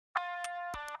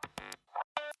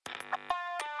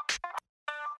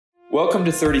Welcome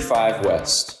to 35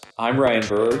 West. I'm Ryan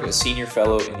Berg, a senior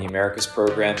fellow in the Americas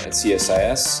program at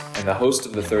CSIS and the host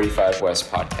of the 35 West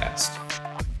podcast.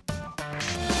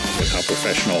 How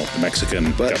professional the Mexican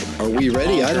government. Are we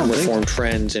ready? I don't reform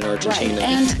trends in Argentina. Right.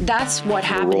 And that's what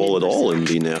happened. Role at all in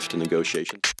the NAFTA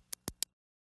negotiations.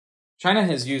 China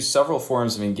has used several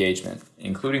forms of engagement,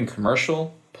 including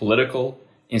commercial, political,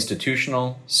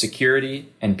 institutional, security,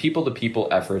 and people-to-people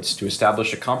efforts to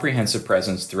establish a comprehensive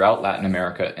presence throughout Latin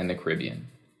America and the Caribbean.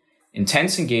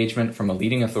 Intense engagement from a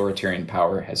leading authoritarian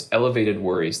power has elevated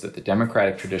worries that the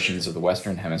democratic traditions of the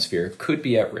Western Hemisphere could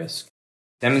be at risk,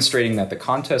 demonstrating that the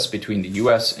contest between the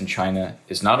US and China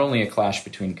is not only a clash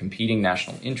between competing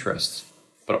national interests,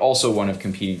 but also one of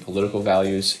competing political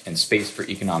values and space for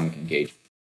economic engagement.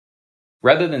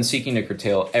 Rather than seeking to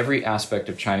curtail every aspect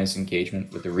of China's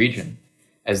engagement with the region,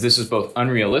 as this is both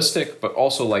unrealistic but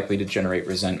also likely to generate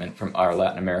resentment from our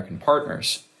Latin American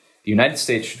partners, the United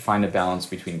States should find a balance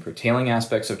between curtailing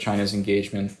aspects of China's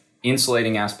engagement,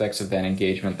 insulating aspects of that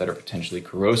engagement that are potentially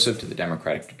corrosive to the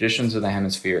democratic traditions of the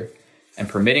hemisphere, and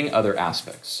permitting other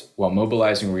aspects, while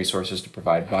mobilizing resources to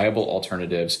provide viable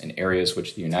alternatives in areas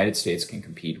which the United States can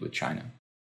compete with China.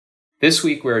 This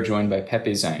week we are joined by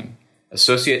Pepe Zhang,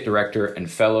 Associate Director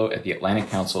and Fellow at the Atlantic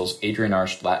Council's Adrienne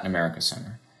Arsht Latin America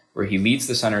Center, where he leads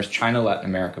the center's China-Latin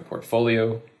America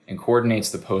portfolio and coordinates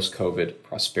the post-COVID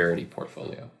prosperity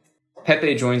portfolio.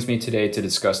 Pepe joins me today to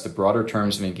discuss the broader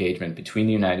terms of engagement between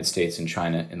the United States and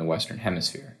China in the Western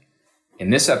Hemisphere.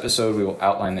 In this episode, we will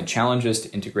outline the challenges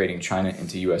to integrating China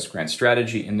into U.S. grand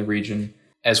strategy in the region,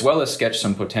 as well as sketch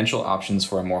some potential options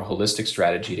for a more holistic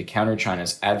strategy to counter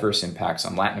China's adverse impacts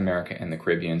on Latin America and the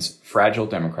Caribbean's fragile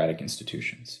democratic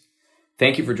institutions.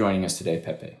 Thank you for joining us today,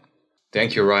 Pepe.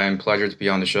 Thank you, Ryan. Pleasure to be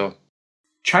on the show.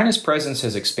 China's presence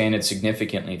has expanded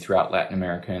significantly throughout Latin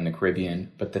America and the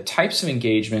Caribbean, but the types of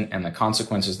engagement and the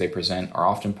consequences they present are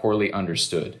often poorly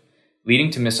understood,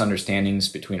 leading to misunderstandings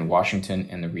between Washington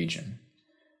and the region.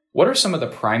 What are some of the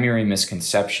primary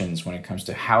misconceptions when it comes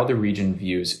to how the region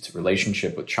views its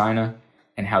relationship with China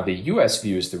and how the U.S.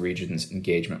 views the region's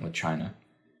engagement with China?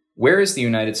 Where is the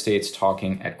United States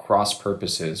talking at cross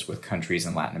purposes with countries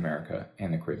in Latin America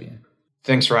and the Caribbean?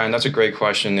 Thanks, Ryan. That's a great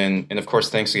question. And of course,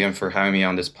 thanks again for having me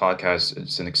on this podcast.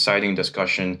 It's an exciting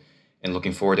discussion and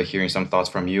looking forward to hearing some thoughts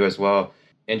from you as well.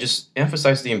 And just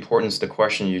emphasize the importance of the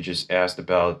question you just asked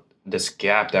about this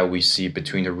gap that we see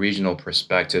between the regional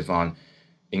perspective on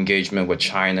engagement with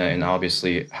China and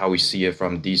obviously how we see it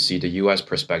from DC, the US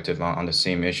perspective on the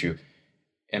same issue,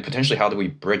 and potentially how do we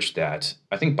bridge that?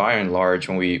 I think by and large,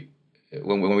 when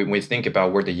we think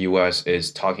about where the US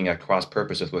is talking at cross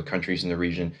purposes with countries in the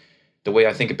region, the way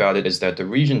I think about it is that the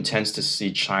region tends to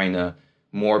see China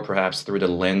more perhaps through the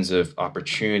lens of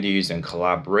opportunities and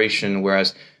collaboration,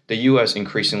 whereas the US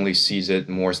increasingly sees it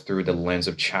more through the lens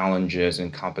of challenges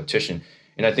and competition.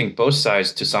 And I think both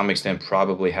sides, to some extent,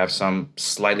 probably have some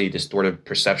slightly distorted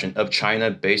perception of China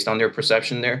based on their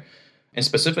perception there. And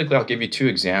specifically, I'll give you two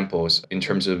examples in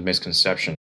terms of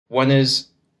misconception. One is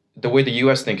the way the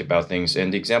US think about things.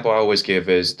 And the example I always give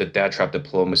is the debt trap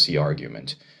diplomacy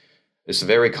argument. It's a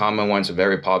very common one. It's a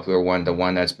very popular one, the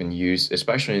one that's been used,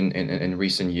 especially in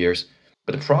recent years.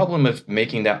 But the problem of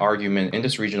making that argument in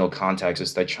this regional context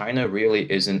is that China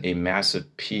really isn't a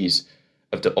massive piece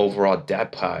of the overall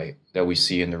debt pie that we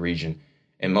see in the region.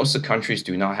 And most of the countries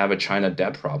do not have a China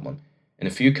debt problem. And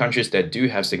a few countries that do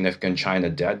have significant China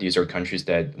debt, these are countries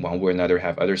that one way or another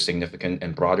have other significant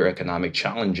and broader economic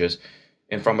challenges.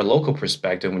 And from a local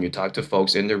perspective, when you talk to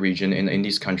folks in the region, in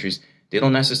these countries, they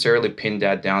don't necessarily pin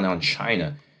that down on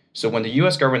China. So when the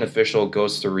US government official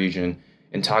goes to the region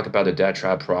and talk about the debt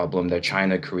trap problem that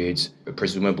China creates,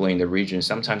 presumably in the region,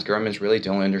 sometimes governments really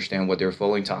don't understand what they're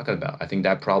fully talking about. I think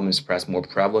that problem is perhaps more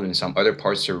prevalent in some other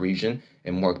parts of the region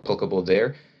and more applicable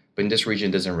there, but in this region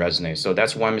it doesn't resonate. So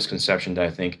that's one misconception that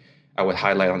I think I would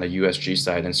highlight on the USG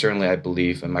side. And certainly I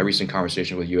believe in my recent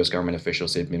conversation with US government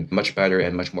officials, they've been much better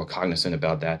and much more cognizant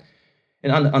about that.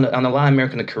 And on the Latin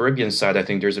American and Caribbean side, I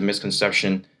think there's a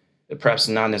misconception, perhaps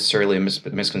not necessarily a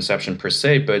misconception per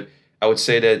se, but I would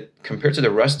say that compared to the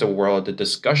rest of the world, the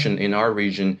discussion in our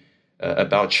region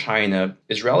about China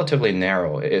is relatively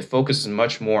narrow. It focuses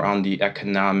much more on the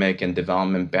economic and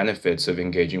development benefits of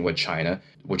engaging with China,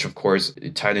 which of course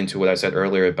tied into what I said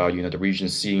earlier about the region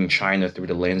seeing China through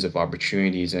the lens of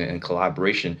opportunities and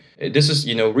collaboration. This is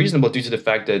reasonable due to the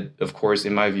fact that, of course,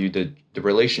 in my view, the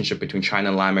relationship between China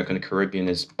and Latin America and the Caribbean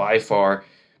is by far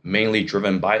mainly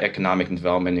driven by economic and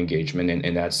development engagement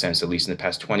in that sense, at least in the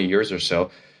past 20 years or so.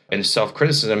 And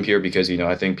self-criticism here because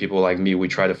I think people like me, we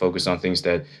try to focus on things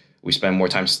that We spend more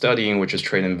time studying, which is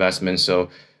trade investment. So I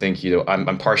think,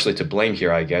 I'm partially to blame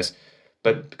here, I guess.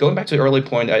 But going back to the early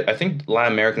point, I think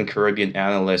Latin American Caribbean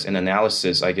analysts and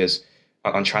analysis, I guess,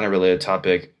 on China-related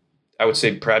topic, I would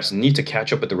say perhaps need to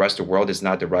catch up with the rest of the world is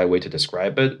not the right way to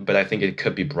describe it, but I think it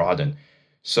could be broadened.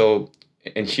 So,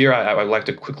 and here I would like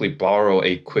to quickly borrow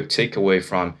a quick takeaway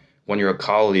from one of your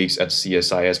colleagues at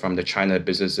CSIS from the China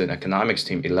Business and Economics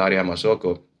team, Ilaria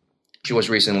Masoko. She was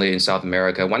recently in South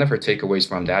America. One of her takeaways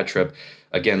from that trip,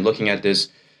 again, looking at this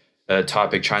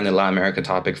topic, China, Latin America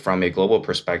topic from a global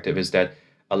perspective, is that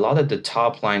a lot of the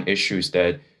top line issues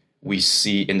that we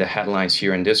see in the headlines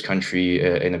here in this country,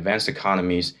 in advanced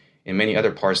economies, in many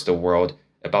other parts of the world,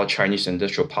 about Chinese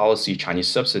industrial policy, Chinese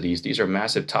subsidies, these are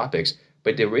massive topics,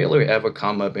 but they rarely ever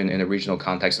come up in a regional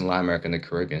context in Latin America and the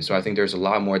Caribbean. So I think there's a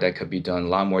lot more that could be done, a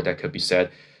lot more that could be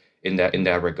said in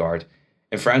that regard.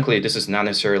 And frankly, this is not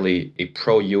necessarily a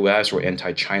pro-US or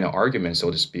anti-China argument,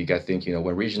 so to speak. I think,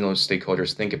 when regional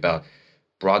stakeholders think about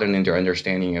broadening their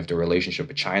understanding of the relationship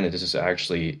with China, this is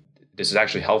actually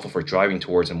helpful for driving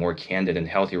towards a more candid and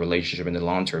healthy relationship in the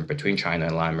long term between China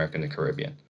and Latin America and the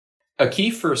Caribbean. A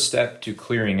key first step to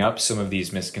clearing up some of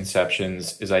these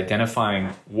misconceptions is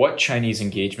identifying what Chinese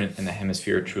engagement in the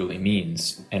hemisphere truly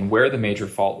means and where the major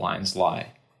fault lines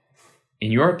lie.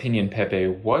 In your opinion, Pepe,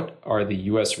 what are the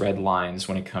U.S. red lines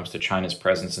when it comes to China's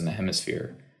presence in the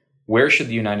hemisphere? Where should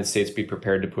the United States be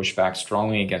prepared to push back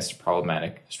strongly against a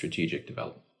problematic strategic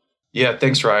development? Yeah,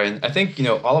 thanks, Ryan. I think,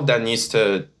 all of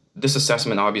that this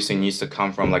assessment obviously needs to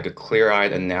come from like a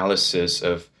clear-eyed analysis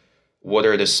of what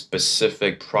are the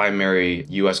specific primary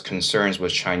U.S. concerns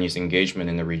with Chinese engagement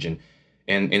in the region.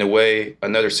 And in a way,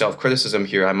 another self-criticism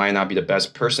here, I might not be the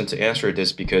best person to answer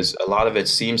this because a lot of it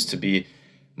seems to be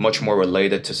much more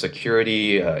related to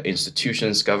security,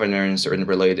 institutions, governance, certain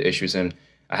related issues. And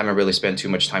I haven't really spent too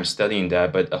much time studying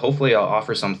that, but hopefully I'll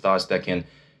offer some thoughts that can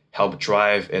help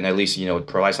drive and at least,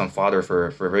 provide some fodder for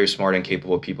very smart and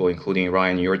capable people, including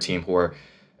Ryan and your team, who are,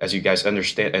 as you guys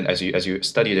understand, and as you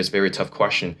study this very tough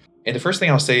question. And the first thing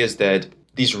I'll say is that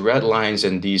these red lines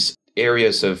and these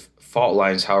areas of fault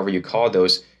lines, however you call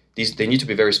those, they need to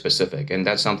be very specific. And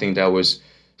that's something that was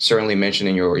certainly mentioned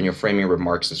in your framing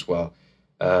remarks as well.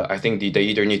 I think they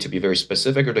either need to be very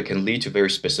specific or they can lead to very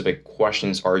specific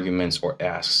questions, arguments, or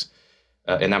asks.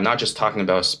 And I'm not just talking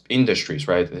about industries,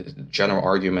 right? General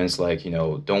arguments like,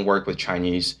 don't work with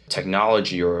Chinese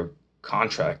technology or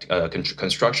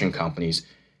construction companies.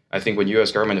 I think when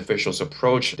U.S. government officials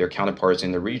approach their counterparts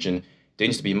in the region, they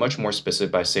need to be much more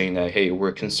specific by saying that, hey,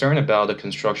 we're concerned about the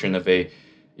construction of a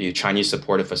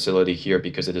Chinese-supported facility here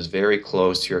because it is very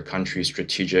close to your country's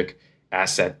strategic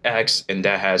asset X, and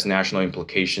that has national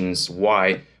implications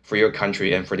Y for your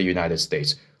country and for the United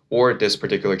States. Or this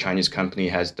particular Chinese company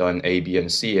has done A, B, and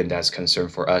C, and that's concern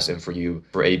for us and for you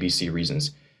for A, B, C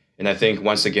reasons. And I think,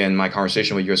 once again, my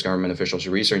conversation with U.S. government officials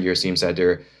in recent years seems that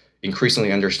they're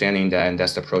increasingly understanding that, and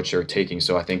that's the approach they're taking.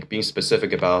 So I think being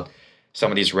specific about some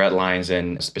of these red lines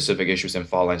and specific issues and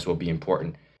fault lines will be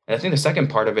important. And I think the second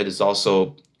part of it is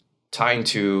also tying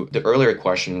to the earlier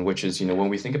question, which is, when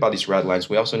we think about these red lines,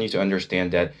 we also need to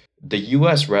understand that the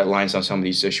U.S. red lines on some of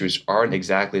these issues aren't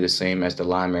exactly the same as the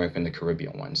Latin American and the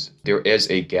Caribbean ones. There is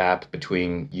a gap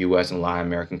between U.S. and Latin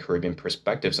American Caribbean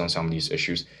perspectives on some of these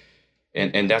issues.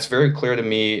 And that's very clear to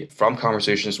me from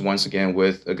conversations, once again,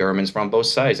 with governments from both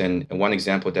sides. And one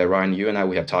example that Ryan, you and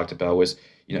we have talked about was,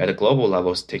 at a global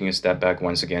level, taking a step back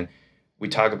once again, we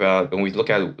talk about, when we look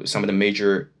at some of the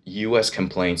major U.S.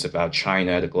 complaints about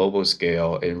China at a global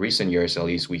scale, in recent years at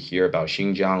least, we hear about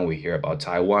Xinjiang, we hear about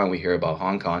Taiwan, we hear about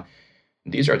Hong Kong.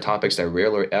 These are topics that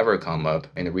rarely ever come up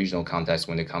in a regional context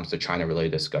when it comes to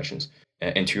China-related discussions.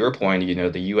 And to your point,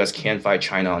 the U.S. can't fight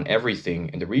China on everything,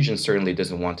 and the region certainly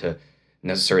doesn't want to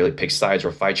necessarily pick sides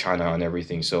or fight China on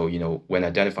everything. So, when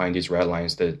identifying these red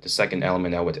lines, the second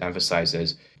element I would emphasize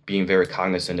is being very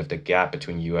cognizant of the gap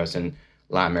between U.S. and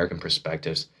Latin American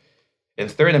perspectives.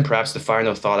 And third, and perhaps the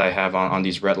final thought I have on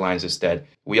these red lines, is that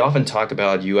we often talk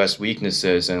about U.S.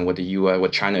 weaknesses and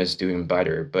what China is doing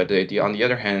better. But on the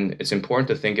other hand, it's important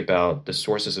to think about the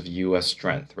sources of U.S.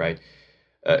 strength, right?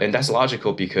 And that's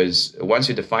logical because once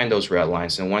you define those red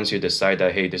lines and once you decide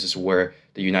that, hey, this is where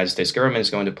the United States government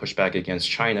is going to push back against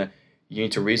China, you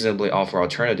need to reasonably offer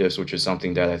alternatives, which is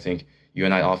something that I think you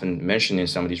and I often mention in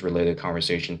some of these related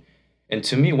conversations. And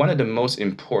to me, one of the most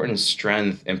important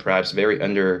strengths and perhaps very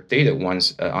understated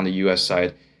ones on the U.S.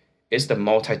 side is the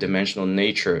multidimensional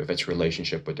nature of its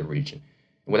relationship with the region.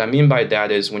 What I mean by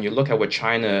that is when you look at what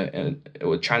China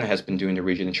has been doing in the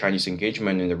region and Chinese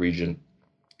engagement in the region,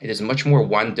 it is much more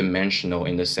one-dimensional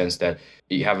in the sense that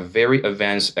you have very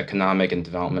advanced economic and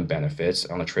development benefits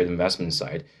on the trade investment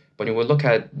side. But when we look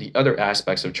at the other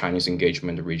aspects of Chinese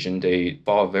engagement in the region, they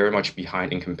fall very much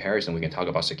behind in comparison. We can talk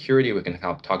about security, we can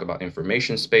talk about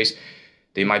information space.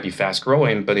 They might be fast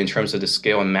growing, but in terms of the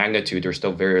scale and magnitude, they're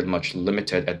still very much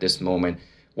limited at this moment,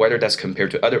 whether that's compared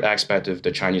to other aspects of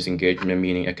the Chinese engagement,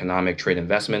 meaning economic, trade,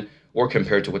 investment, or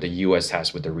compared to what the U.S.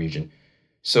 has with the region.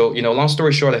 So, long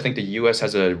story short, I think the U.S.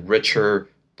 has a richer,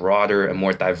 broader, and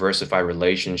more diversified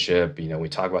relationship. We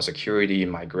talk about security,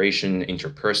 migration,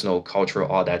 interpersonal, cultural,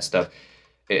 all that stuff.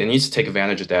 It needs to take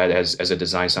advantage of that as it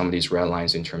designs some of these red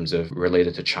lines in terms of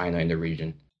related to China in the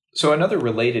region. So another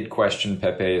related question,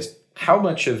 Pepe, is how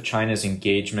much of China's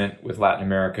engagement with Latin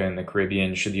America and the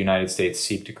Caribbean should the United States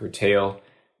seek to curtail?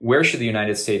 Where should the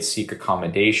United States seek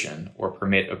accommodation or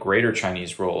permit a greater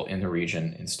Chinese role in the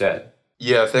region instead?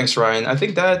 Yeah, thanks, Ryan. I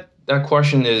think that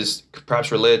question is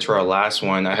perhaps related to our last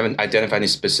one. I haven't identified any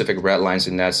specific red lines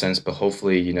in that sense, but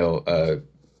hopefully,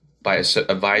 by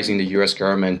advising the U.S.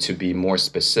 government to be more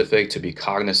specific, to be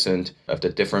cognizant of the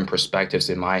different perspectives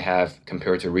it might have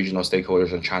compared to regional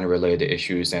stakeholders on China-related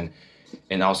issues, and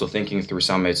also thinking through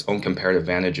some of its own comparative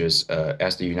advantages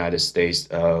as the United States,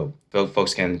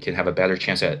 folks can have a better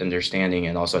chance at understanding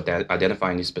and also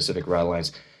identifying these specific red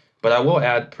lines. But I will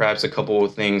add perhaps a couple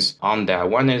of things on that.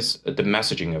 One is the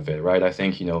messaging of it, right? I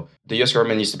think, the U.S.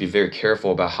 government needs to be very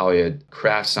careful about how it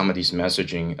crafts some of these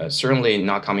messaging, certainly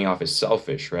not coming off as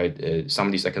selfish, right? Some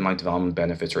of these economic development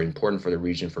benefits are important for the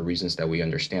region for reasons that we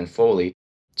understand fully.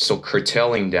 So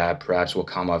curtailing that perhaps will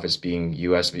come off as being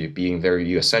very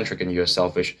U.S.-centric and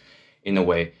U.S.-selfish in a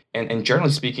way. And generally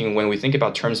speaking, when we think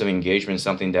about terms of engagement,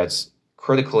 something that's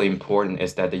critically important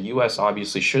is that the U.S.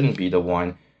 obviously shouldn't be the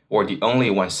one or the only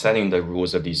one setting the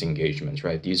rules of these engagements,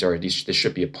 right? This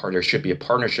should be a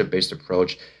partnership-based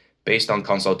approach based on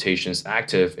consultations,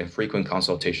 active and frequent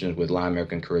consultations with Latin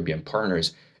American Caribbean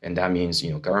partners. And that means,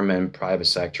 government, private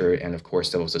sector, and of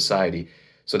course, civil society.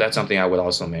 So that's something I would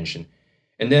also mention.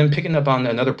 And then picking up on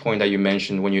another point that you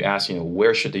mentioned when you asked,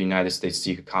 where should the United States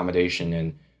seek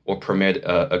accommodation or permit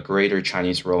a greater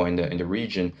Chinese role in the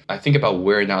region? I think about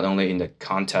where not only in the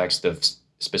context of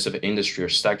specific industry or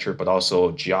sector, but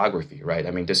also geography, right?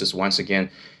 I mean, this is once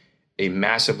again a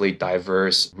massively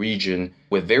diverse region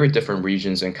with very different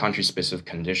regions and country-specific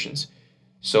conditions.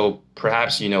 So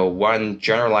perhaps, one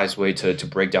generalized way to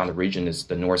break down the region is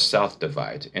the North-South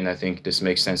divide. And I think this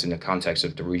makes sense in the context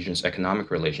of the region's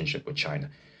economic relationship with China.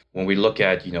 When we look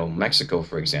at, Mexico,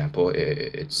 for example,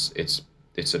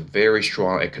 it's a very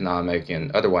strong economic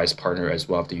and otherwise partner as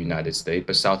well of the United States.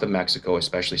 But south of Mexico,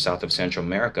 especially south of Central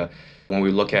America, when we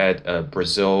look at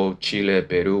Brazil, Chile,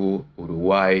 Peru,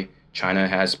 Uruguay, China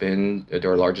has been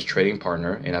their largest trading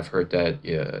partner. And I've heard that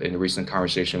in a recent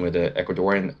conversation with an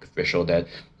Ecuadorian official that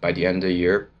by the end of the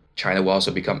year, China will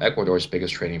also become Ecuador's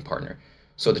biggest trading partner.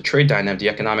 So the trade dynamic, the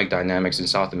economic dynamics in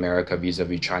South America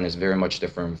vis-a-vis China is very much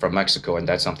different from Mexico. And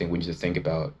that's something we need to think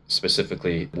about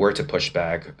specifically, where to push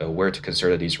back, where to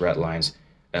consider these red lines,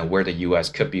 and where the U.S.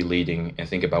 could be leading, and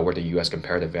think about where the U.S.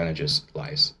 comparative advantages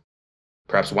lies.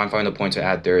 Perhaps one final point to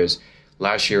add there is,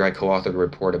 last year I co-authored a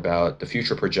report about the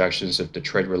future projections of the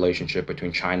trade relationship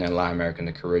between China and Latin America and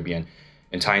the Caribbean.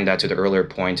 And tying that to the earlier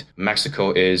point,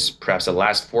 Mexico is perhaps the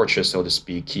last fortress, so to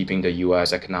speak, keeping the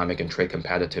U.S. economic and trade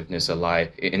competitiveness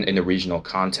alive in the regional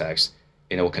context,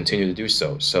 and it will continue to do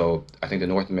so. So I think the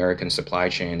North American supply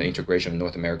chain, the integration of the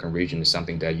North American region is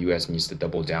something that U.S. needs to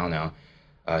double down on.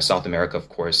 South America, of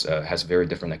course, has a very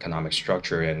different economic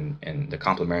structure, and the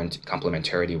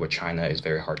complementarity with China is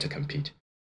very hard to compete.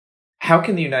 How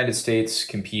can the United States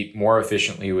compete more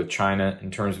efficiently with China in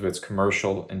terms of its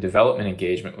commercial and development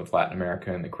engagement with Latin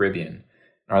America and the Caribbean?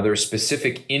 Are there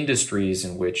specific industries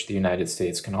in which the United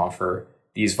States can offer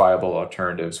these viable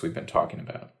alternatives we've been talking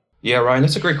about? Yeah, Ryan,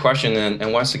 that's a great question.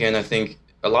 And once again, I think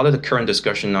a lot of the current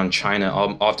discussion on China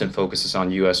often focuses on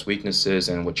U.S. weaknesses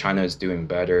and what China is doing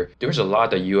better. There's a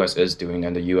lot that U.S. is doing,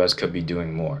 and the U.S. could be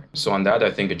doing more. So on that, I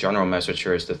think a general message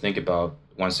here is to think about,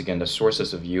 once again, the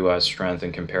sources of U.S. strength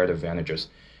and comparative advantages.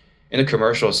 In the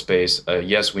commercial space,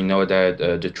 yes, we know that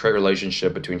the trade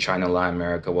relationship between China and Latin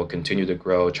America will continue to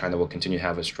grow. China will continue to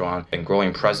have a strong and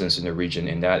growing presence in the region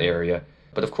in that area.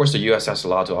 But of course, the U.S. has a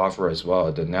lot to offer as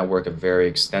well. The network of very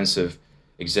extensive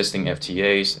existing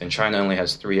FTAs, and China only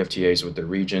has 3 FTAs with the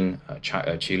region,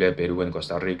 Chile, Peru, and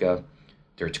Costa Rica.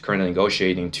 They're currently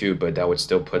negotiating 2, but that would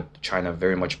still put China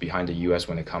very much behind the U.S.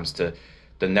 when it comes to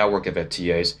the network of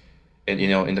FTAs. And,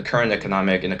 in the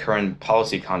current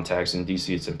policy context in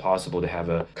D.C., it's impossible to have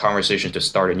a conversation to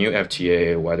start a new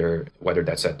FTA, whether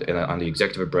that's on the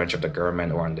executive branch of the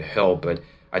government or on the Hill. But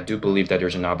I do believe that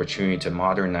there's an opportunity to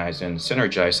modernize and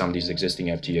synergize some of these existing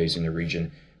FTAs in the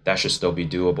region. That should still be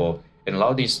doable. And a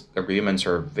lot of these agreements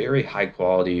are very high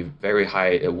quality, very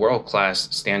high,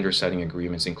 world-class standard-setting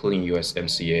agreements, including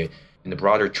USMCA. In the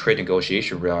broader trade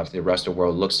negotiation realm, the rest of the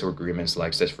world looks to agreements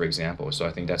like this, for example. So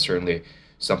I think that's certainly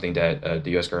something that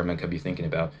the U.S. government could be thinking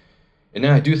about. And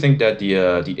then I do think that the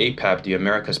APEP, the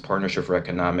America's Partnership for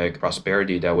Economic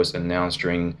Prosperity, that was announced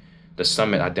during the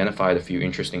summit, identified a few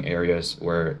interesting areas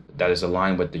where that is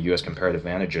aligned with the U.S. comparative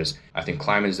advantages. I think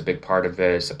climate is a big part of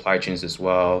it, supply chains as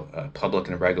well, public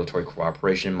and regulatory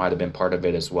cooperation might have been part of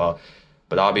it as well.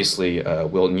 But obviously,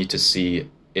 we'll need to see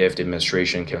if the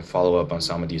administration can follow up on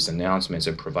some of these announcements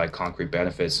and provide concrete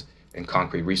benefits and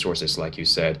concrete resources, like you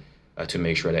said, to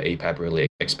make sure that APEP really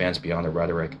expands beyond the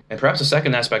rhetoric. And perhaps the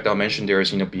second aspect I'll mention there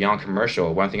is, beyond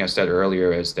commercial. One thing I said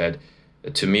earlier is that,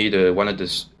 to me, one of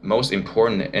the most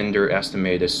important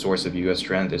underestimated source of U.S.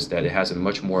 strength is that it has a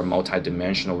much more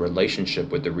multidimensional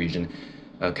relationship with the region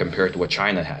compared to what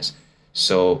China has.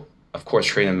 So, of course,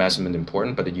 trade and investment is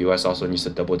important, but the U.S. also needs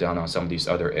to double down on some of these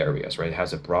other areas, right? It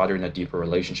has a broader and a deeper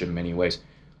relationship in many ways.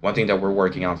 One thing that we're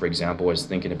working on, for example, is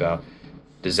thinking about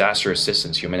disaster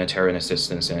assistance, humanitarian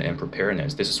assistance, and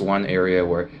preparedness. This is one area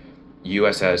where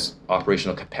U.S. has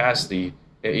operational capacity.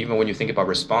 Even when you think about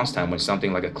response time, when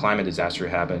something like a climate disaster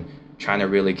happens, China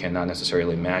really cannot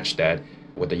necessarily match that,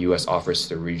 what the U.S. offers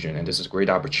to the region. And this is a great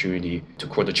opportunity, to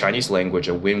quote the Chinese language,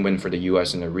 a win-win for the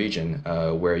U.S. and the region,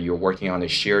 where you're working on a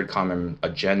shared common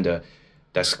agenda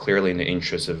that's clearly in the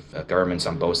interest of governments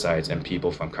on both sides and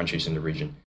people from countries in the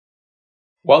region.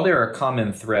 While there are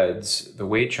common threads, the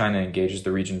way China engages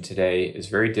the region today is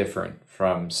very different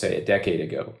from, say, a decade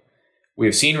ago. We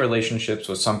have seen relationships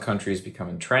with some countries become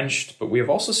entrenched, but we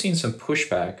have also seen some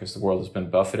pushback as the world has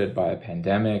been buffeted by a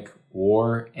pandemic,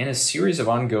 war, and a series of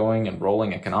ongoing and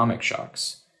rolling economic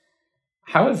shocks.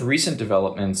 How have recent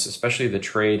developments, especially the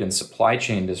trade and supply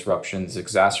chain disruptions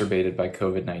exacerbated by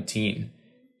COVID-19,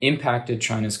 impacted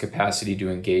China's capacity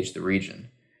to engage the region?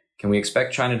 Can we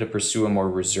expect China to pursue a more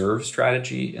reserved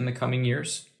strategy in the coming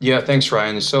years? Yeah, thanks,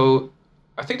 Ryan. So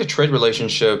I think the trade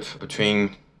relationship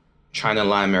between China and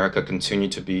Latin America continue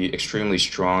to be extremely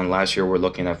strong. Last year, we're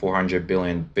looking at 400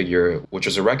 billion figure, which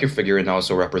is a record figure and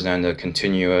also represent a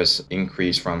continuous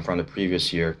increase from the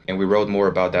previous year. And we wrote more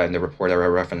about that in the report that I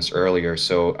referenced earlier.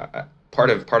 So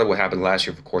part of what happened last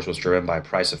year, of course, was driven by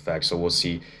price effects. So we'll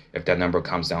see if that number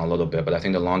comes down a little bit. But I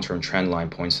think the long-term trend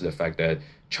line points to the fact that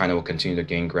China will continue to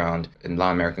gain ground in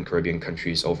Latin American, Caribbean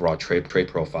countries' overall trade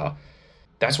profile.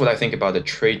 That's what I think about the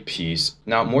trade piece.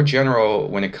 Now, more general,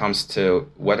 when it comes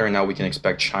to whether or not we can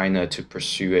expect China to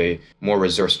pursue a more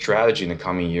reserved strategy in the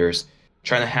coming years,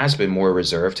 China has been more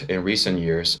reserved in recent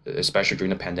years, especially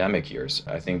during the pandemic years.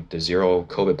 I think the zero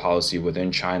COVID policy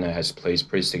within China has placed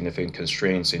pretty significant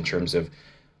constraints in terms of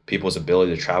people's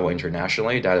ability to travel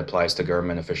internationally. That applies to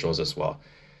government officials as well.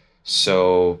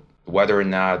 So whether or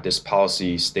not this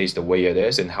policy stays the way it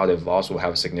is and how it evolves will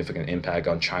have a significant impact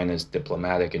on China's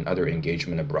diplomatic and other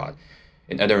engagement abroad.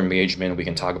 In other engagement, we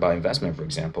can talk about investment, for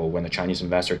example. When a Chinese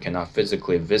investor cannot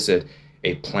physically visit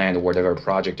a plant or whatever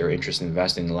project they're interested in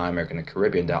investing in Latin America and the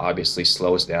Caribbean, that obviously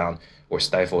slows down or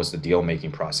stifles the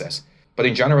deal-making process. But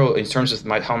in general, in terms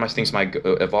of how much things might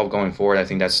evolve going forward, I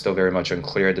think that's still very much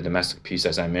unclear. The domestic piece,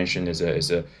 as I mentioned, is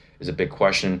a big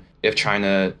question. If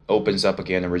China opens up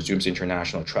again and resumes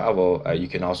international travel, you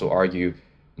can also argue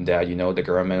that the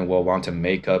government will want to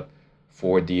make up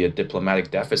for the diplomatic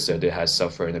deficit it has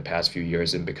suffered in the past few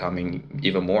years in becoming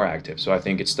even more active. So I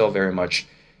think it's still very much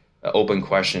an open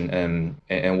question,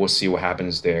 and we'll see what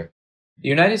happens there. The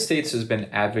United States has been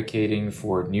advocating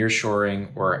for nearshoring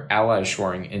or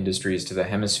ally-shoring industries to the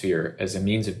hemisphere as a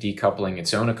means of decoupling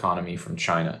its own economy from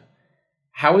China.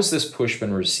 How has this push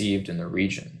been received in the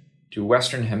region? Do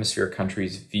Western Hemisphere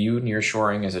countries view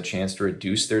nearshoring as a chance to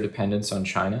reduce their dependence on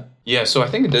China? Yeah, so I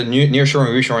think the nearshoring,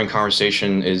 reshoring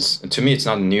conversation is, to me, it's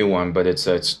not a new one, but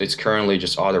it's currently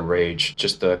just all the rage.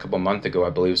 Just a couple months ago, I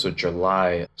believe it was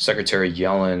July, Secretary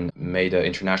Yellen made an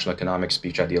international economic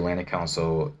speech at the Atlantic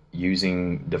Council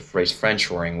using the phrase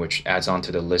friendshoring, which adds on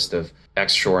to the list of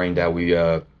X-shoring that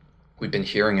we've been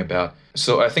hearing about.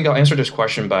 So I think I'll answer this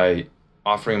question by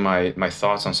offering my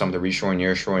thoughts on some of the reshoring,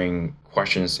 nearshoring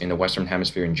questions in the Western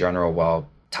Hemisphere in general, while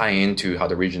tying into how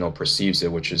the regional perceives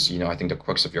it, which is, I think the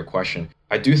crux of your question.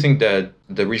 I do think that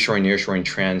the reshoring, nearshoring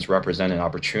trends represent an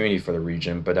opportunity for the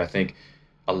region, but I think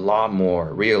a lot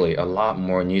more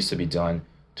needs to be done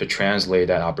to translate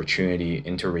that opportunity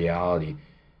into reality.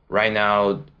 Right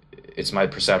now, it's my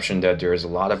perception that there is a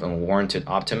lot of unwarranted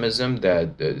optimism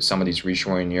that some of these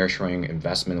reshoring, nearshoring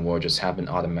investment will just happen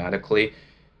automatically.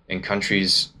 And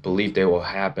countries believe they will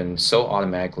happen so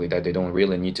automatically that they don't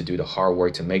really need to do the hard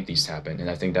work to make these happen. And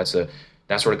I think that's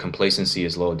that sort of complacency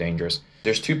is a little dangerous.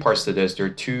 There's two parts to this. There are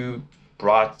two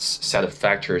broad set of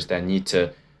factors that need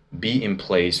to be in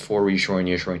place for reshoring,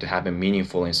 nearshoring to happen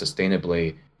meaningfully and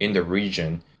sustainably in the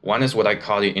region. One is what I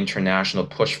call the international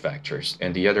push factors,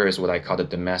 and the other is what I call the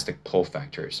domestic pull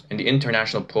factors. And the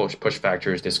international push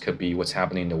factors, this could be what's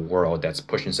happening in the world that's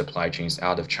pushing supply chains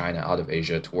out of China, out of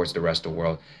Asia, towards the rest of the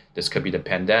world. This could be the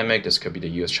pandemic, this could be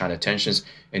the US-China tensions.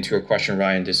 And to your question,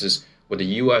 Ryan, this is what the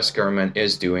US government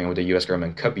is doing, what the US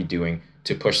government could be doing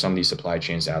to push some of these supply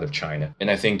chains out of China.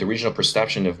 And I think the regional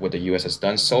perception of what the US has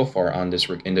done so far in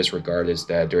this regard is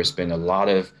that there's been a lot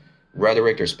of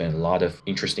rhetoric, there's been a lot of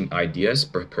interesting ideas,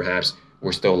 but perhaps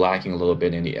we're still lacking a little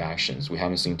bit in the actions. We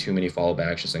haven't seen too many follow-up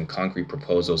actions and concrete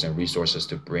proposals and resources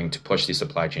to push these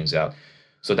supply chains out.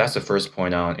 So that's the first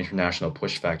point on international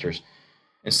push factors.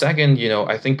 And second,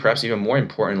 I think perhaps even more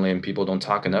importantly, and people don't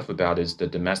talk enough about, is the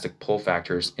domestic pull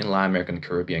factors in Latin American and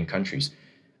Caribbean countries.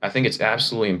 I think it's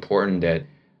absolutely important that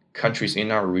countries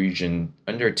in our region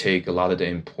undertake a lot of the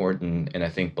important and I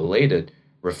think belated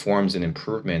reforms and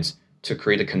improvements to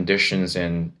create the conditions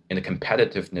and the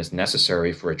competitiveness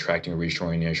necessary for attracting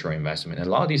reshoring and nearshoring investment. And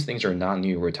a lot of these things are not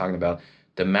new. We're talking about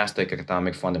domestic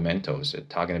economic fundamentals,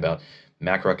 talking about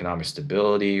macroeconomic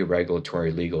stability,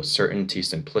 regulatory legal certainty,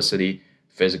 simplicity,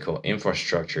 physical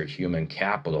infrastructure, human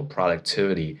capital,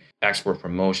 productivity, export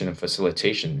promotion, and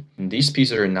facilitation. And these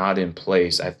pieces are not in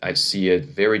place. I see it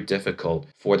very difficult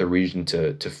for the region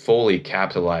to fully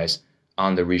capitalize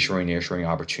on the reshoring, nearshoring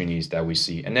opportunities that we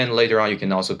see. And then later on, you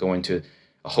can also go into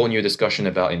a whole new discussion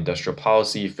about industrial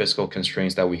policy, fiscal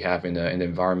constraints that we have in the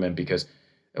environment, because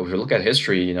if we look at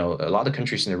history, a lot of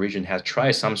countries in the region have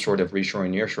tried some sort of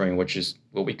reshoring, nearshoring, which is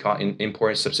what we call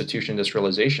import substitution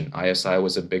industrialization. ISI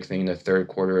was a big thing in the third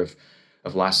quarter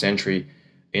of last century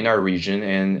in our region.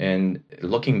 And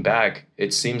looking back,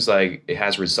 it seems like it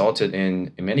has resulted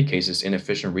in many cases,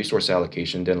 inefficient resource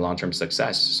allocation than long-term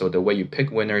success. So the way you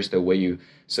pick winners, the way you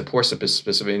support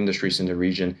specific industries in the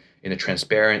region in a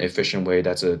transparent, efficient way,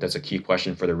 that's a key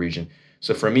question for the region.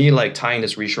 So for me, like tying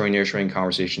this reshoring, nearshoring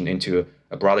conversation into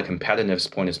a broader competitiveness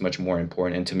point is much more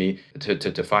important. And to me, to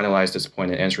finalize this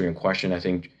point and answering your question, I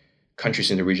think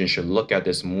countries in the region should look at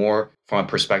this more from a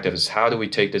perspective as how do we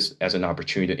take this as an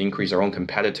opportunity to increase our own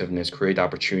competitiveness, create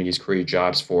opportunities, create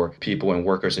jobs for people and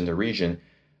workers in the region.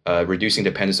 Reducing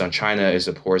dependence on China is,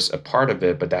 of course, a part of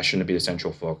it, but that shouldn't be the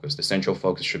central focus. The central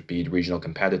focus should be regional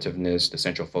competitiveness. The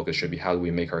central focus should be how do we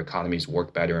make our economies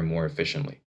work better and more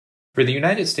efficiently. For the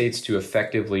United States to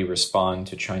effectively respond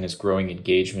to China's growing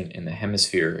engagement in the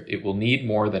hemisphere, it will need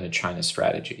more than a China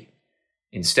strategy.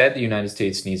 Instead, the United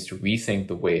States needs to rethink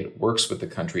the way it works with the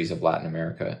countries of Latin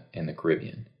America and the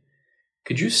Caribbean.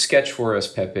 Could you sketch for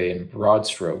us, Pepe, in broad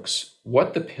strokes,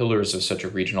 what the pillars of such a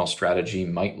regional strategy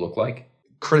might look like?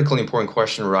 Critically important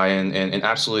question, Ryan, and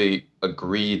absolutely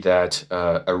agree that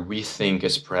a rethink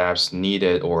is perhaps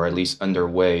needed or at least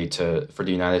underway for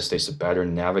the United States to better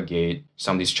navigate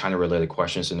some of these China-related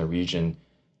questions in the region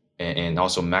and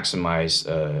also maximize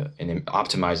and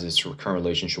optimize this current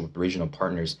relationship with regional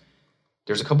partners.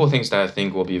 There's a couple of things that I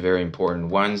think will be very important.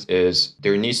 One is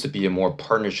there needs to be a more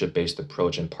partnership-based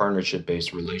approach and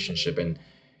partnership-based relationship. And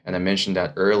I mentioned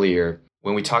that earlier.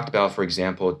 When we talked about, for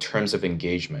example, terms of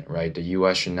engagement, right? The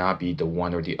U.S. should not be the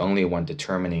one or the only one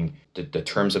determining the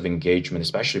terms of engagement,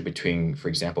 especially between, for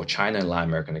example, China and Latin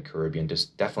America and the Caribbean. This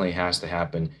definitely has to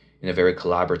happen in a very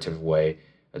collaborative way.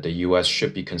 The U.S.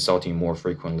 should be consulting more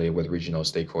frequently with regional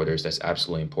stakeholders. That's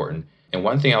absolutely important. And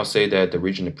one thing I'll say that the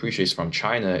region appreciates from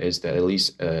China is that at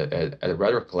least at a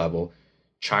rhetoric level,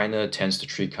 China tends to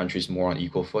treat countries more on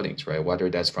equal footings, right? Whether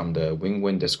that's from the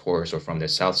win-win discourse or from the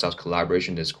South-South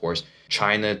collaboration discourse,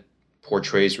 China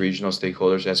portrays regional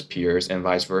stakeholders as peers and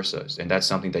vice versa. And that's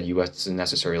something that U.S. doesn't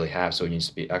necessarily have, so it needs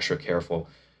to be extra careful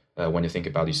when you think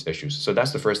about these issues. So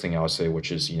that's the first thing I would say,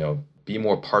 which is, be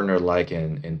more partner-like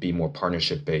and be more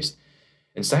partnership-based.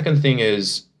 And second thing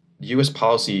is U.S.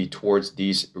 policy towards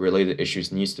these related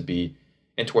issues needs to be,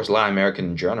 and towards Latin America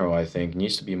in general, I think,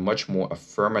 needs to be much more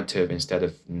affirmative instead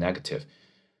of negative.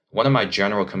 One of my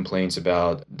general complaints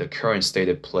about the current state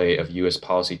of play of U.S.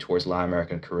 policy towards Latin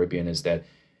America and Caribbean is that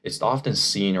it's often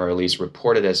seen or at least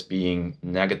reported as being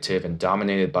negative and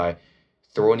dominated by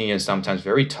thorny and sometimes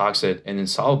very toxic and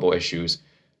insoluble issues.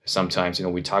 Sometimes,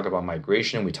 we talk about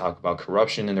migration, we talk about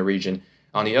corruption in the region.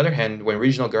 On the other hand, when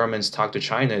regional governments talk to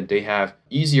China, they have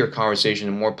easier conversations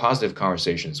and more positive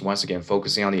conversations, once again,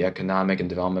 focusing on the economic and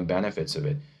development benefits of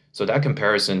it. So that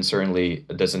comparison certainly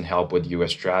doesn't help with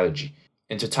U.S. strategy.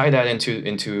 And to tie that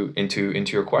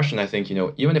into your question, I think,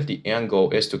 even if the end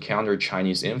goal is to counter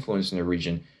Chinese influence in the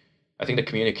region, I think the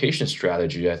communication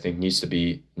strategy, I think, needs to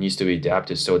be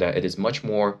adapted so that it is much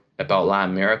more about Latin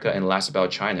America and less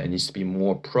about China. It needs to be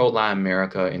more pro-Latin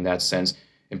America in that sense,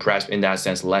 and perhaps in that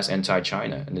sense less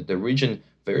anti-China. And the region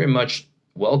very much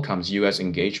welcomes U.S.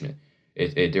 engagement.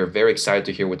 They're very excited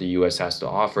to hear what the U.S. has to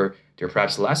offer. They're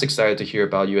perhaps less excited to hear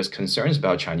about U.S. concerns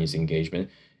about Chinese engagement.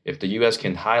 If the U.S.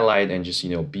 can highlight and just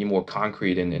be more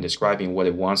concrete in describing what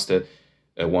it wants to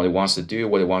do,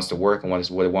 what it wants to work, and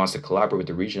what it wants to collaborate with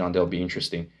the region on, that'll be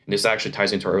interesting. And this actually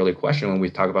ties into our earlier question when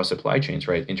we talk about supply chains,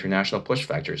 right? International push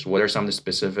factors. What are some of the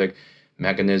specific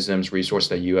mechanisms, resources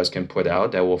that U.S. can put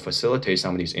out that will facilitate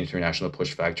some of these international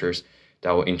push factors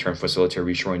that will in turn facilitate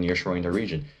reshoring, nearshoring in the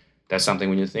region? That's something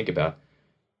we need to think about.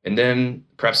 And then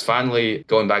perhaps finally,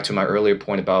 going back to my earlier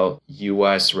point about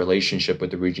U.S. relationship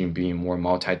with the region being more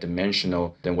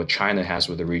multidimensional than what China has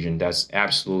with the region, that's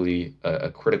absolutely a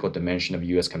critical dimension of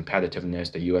U.S.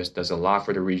 competitiveness. The U.S. does a lot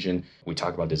for the region. We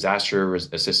talked about disaster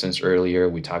assistance earlier.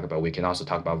 We can also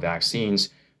talk about vaccines,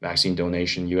 vaccine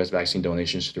donation. U.S. vaccine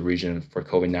donations to the region for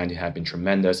COVID-19 have been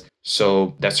tremendous.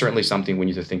 So that's certainly something we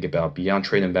need to think about. Beyond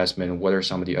trade investment, what are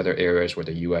some of the other areas where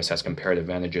the U.S. has comparative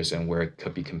advantages and where it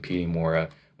could be competing more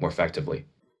effectively?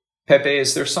 Pepe,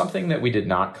 is there something that we did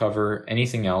not cover?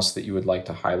 Anything else that you would like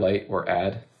to highlight or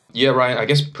add? Yeah, Ryan, I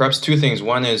guess perhaps two things.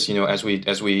 One is, as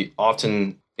we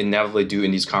often inevitably do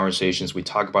in these conversations, we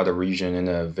talk about the region in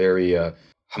a very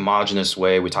homogenous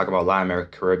way. We talk about Latin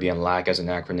America, Caribbean, LAC as an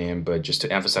acronym, but just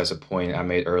to emphasize a point I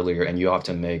made earlier, and you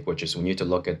often make, which is we need to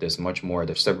look at this much more at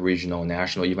the sub-regional,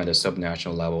 national, even at the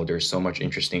subnational level. There's so much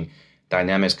interesting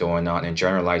dynamics going on, and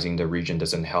generalizing the region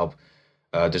doesn't help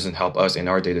us in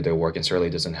our day-to-day work, and certainly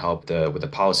doesn't help with the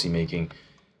policy making,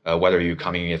 whether you're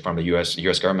coming in from the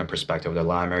U.S. government perspective or the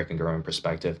Latin American government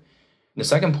perspective. And the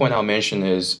second point I'll mention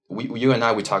is you and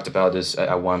I talked about this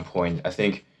at one point. I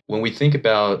think when we think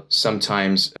about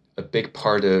sometimes a big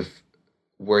part of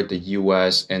where the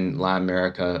U.S. and the Latin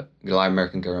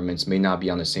American governments may not be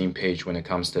on the same page when it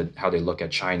comes to how they look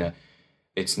at China,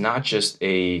 it's not just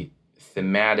a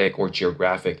thematic or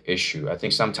geographic issue. I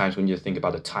think sometimes we need to think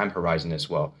about the time horizon as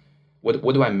well. What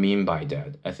do I mean by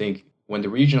that? I think when the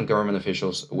regional government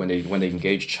officials, when they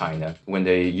engage China, when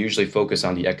they usually focus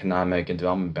on the economic and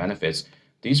development benefits,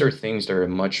 these are things that are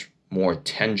much more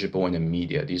tangible and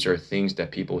immediate. These are things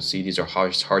that people see. These are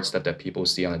hard stuff that people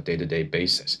see on a day-to-day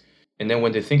basis. And then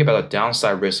when they think about a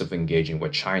downside risk of engaging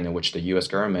with China, which the U.S.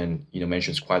 government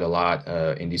mentions quite a lot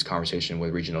in these conversations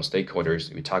with regional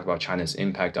stakeholders, we talk about China's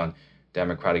impact on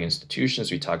democratic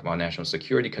institutions, we talk about national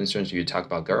security concerns, we talk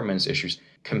about governance issues.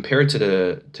 Compared to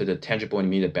the tangible and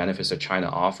immediate benefits that China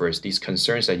offers, these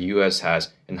concerns that U.S.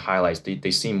 has and highlights,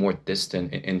 they seem more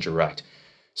distant and indirect.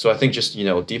 So I think just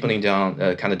doubling down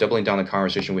the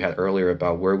conversation we had earlier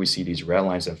about where we see these red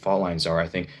lines and fault lines are. I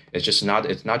think it's not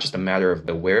just a matter of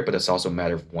the where, but it's also a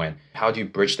matter of when. How do you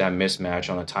bridge that mismatch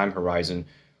on a time horizon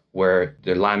where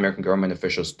the Latin American government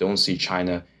officials don't see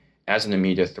China as an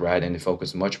immediate threat and they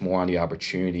focus much more on the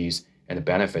opportunities and the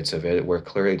benefits of it, where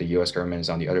clearly the U.S. government is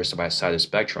on the other side of the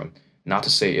spectrum? Not to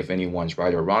say if anyone's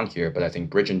right or wrong here, but I think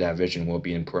bridging that vision will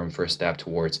be an important first step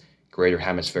towards greater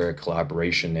hemispheric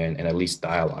collaboration and at least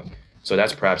dialogue. So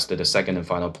that's perhaps the second and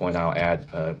final point I'll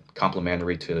add,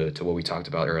 complementary to what we talked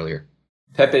about earlier.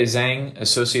 Pepe Zhang,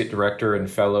 Associate Director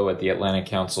and Fellow at the Atlantic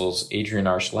Council's Adrienne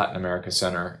Arche Latin America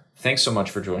Center, thanks so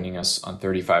much for joining us on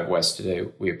 35 West today.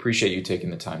 We appreciate you taking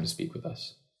the time to speak with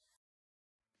us.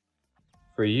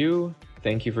 For you,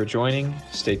 thank you for joining.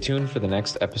 Stay tuned for the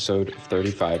next episode of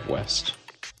 35 West.